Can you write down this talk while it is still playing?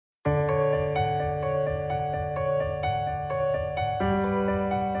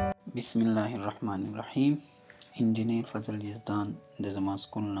بسم الله الرحمن الرحیم. انجینیر فضل یزدان د زما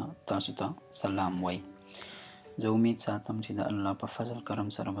سکول نه تاسو ته سلام وای. زه امید ساتم چې د الله په فضل کرم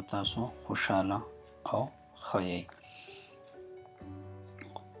سره به تاسو خوشحاله او ښه یئ.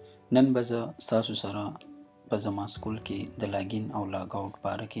 نن به زه ستاسو سره په زما سکول کې د لاګین او لاګ آوټ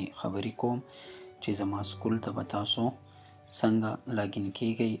باره کې خبرې کوم چې زما سکول ته به تاسو څنګه لاګین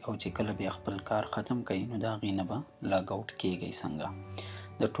کیږئ او چې کله بیا خپل کار ختم کړئ نو د هغې نه به لاګ آوټ کیږئ څنګه.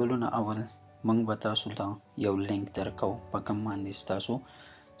 د ټولو نه اول موږ به تاسو ته یو لینک درکو په کوم باندې ستاسو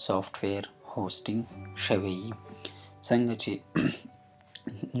سافټویر هوسټینګ شوی وي. څنګه چې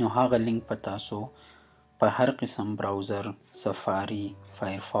نو هغه لینک په تاسو په هر قسم براوزر، سفاری،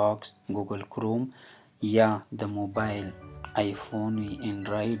 فایرفاکس، ګوګل کروم یا د موبایل آیفون وي،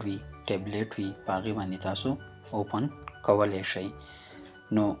 انډرایډ وي، ټابلیټ وي، په هغې باندې تاسو اوپن کولی شئ.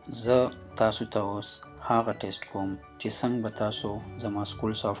 نو زه تاسو ته اوس هغه ټیسټ کوم چې څنګه به تاسو زما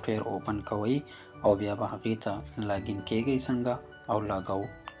سکول سافټویر اوپن کوئ او بیا به هغې ته لاګین کیږئ څنګه او لاګ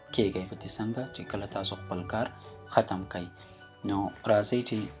آوټ کیږئ به څنګه چې کله تاسو خپل کار ختم کړئ. نو راځئ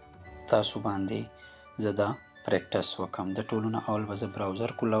چې تاسو باندې زه دا پریکټس وکم. د ټولو نه اول به زه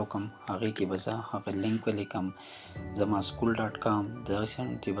براوزر کولاو کم، هغې کې به زه هغه لینک ولیکم ZamaSchool.com. دغه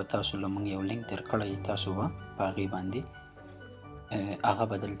چې به تاسو له موږ یو لینک درکړی تاسو به په هغې باندې هغه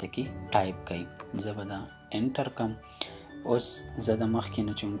به دلته کې ټایپ کوئ. زه به دا انټر کم. اوس زه د مخکې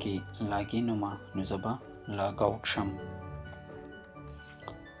نه چونکې لاګین ومه نو زه به لاګ آوټ شم.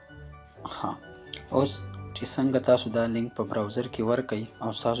 اوس چې څنګه تاسو دا لینک په براوزر کې ورکئ او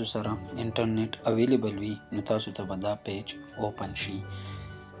تاسو سره انټرنیټ اویلیبل وي نو تاسو ته به دا پیج اوپن شي.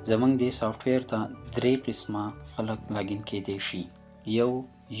 زموږ دې سافټویر ته درې قسمه خلک لاګین کیدی شي. یو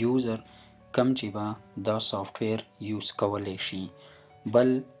یوزر کم چې به دا سافټویر یوز کولی شي، بل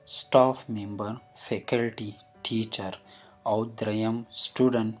سټاف ممبر، فیکلټي، ټیچر او دریم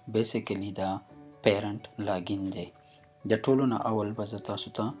سټوډنټ. بیسیکلی دا پیرنټ لاګین دی. د ټولو نه اول به زه تاسو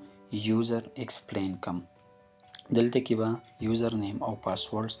ته یوزر ایکسپلین کم. دلته کې به یوزر نیم او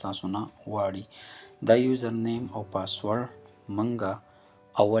پاسورډ تاسو نه غواړي. دا یوزر نیم او پاسورډ منګه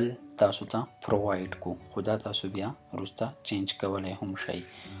اول تاسو ته پرووایډ کو، خو دا تاسو بیا وروسته چینج کولی هم شئ.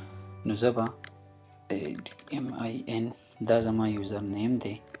 نو زه به ADMIN دا زما یوزر نیم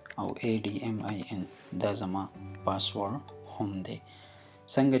دی او ADMIN دا زما پاسورډ هم دی.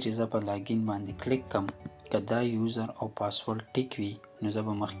 څنګه چې زه په لاګین باندې کلیک کم، که دا یوزر او پاسورډ ټیک وي نو زه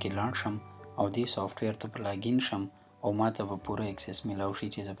به مخکې لاړ شم او دې سافټویر ته به لاګین شم او ما ته به پوره اکسس میلاو شي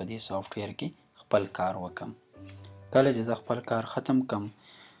چې زه په دې سافټویر کې خپل کار وکم. کله چې زه خپل کار ختم کم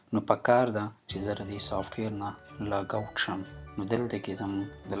نو په کار ده چې زه د دې سافټویر نه لاګ آوټ شم. نو دلته کې زموږ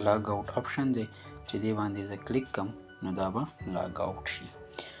د لاګ آوټ آپشن دی چې دې باندې زه کلیک کم نو دا به لاګ آوټ شي.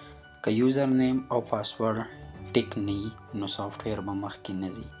 که یوزر نیم او پاسورډ ټیک نه وي نو سافټویر به مخکې نه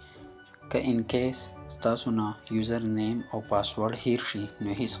ځي. که ان کیس ستاسو نه یوزر نیم او پاسورډ هیر شي نو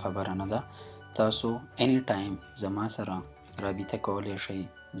هیڅ خبره نه ده. تاسو اینی ټایم زما سره رابطه کولی شئ.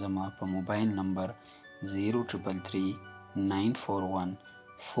 زما په موبایل نمبر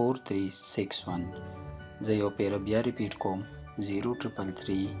 033941436 زه یو پیره بیا ریپیټ کوم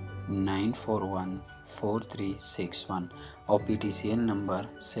 033941436 او PTCL نمبر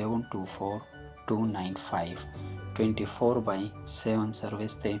 724295 24/7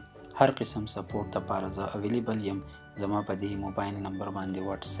 سروس دی. هر قسم سپورټ دپاره زه اویلیبل یم. زما په دې موبایل نمبر باندې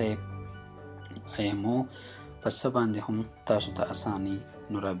واتساپ، ایمو په څه باندې هم تاسو ته اساني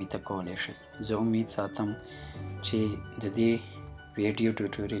نو رابطه کولی شئ. زه امید ساتم چې د دې ویډیو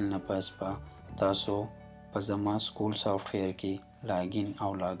ټیوټوریل نه پس به تاسو په زما سکول سافټویر کې لاګین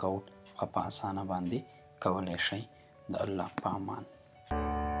او لاګ آوټ په اسانه باندې کولی شئ. د الله په امان.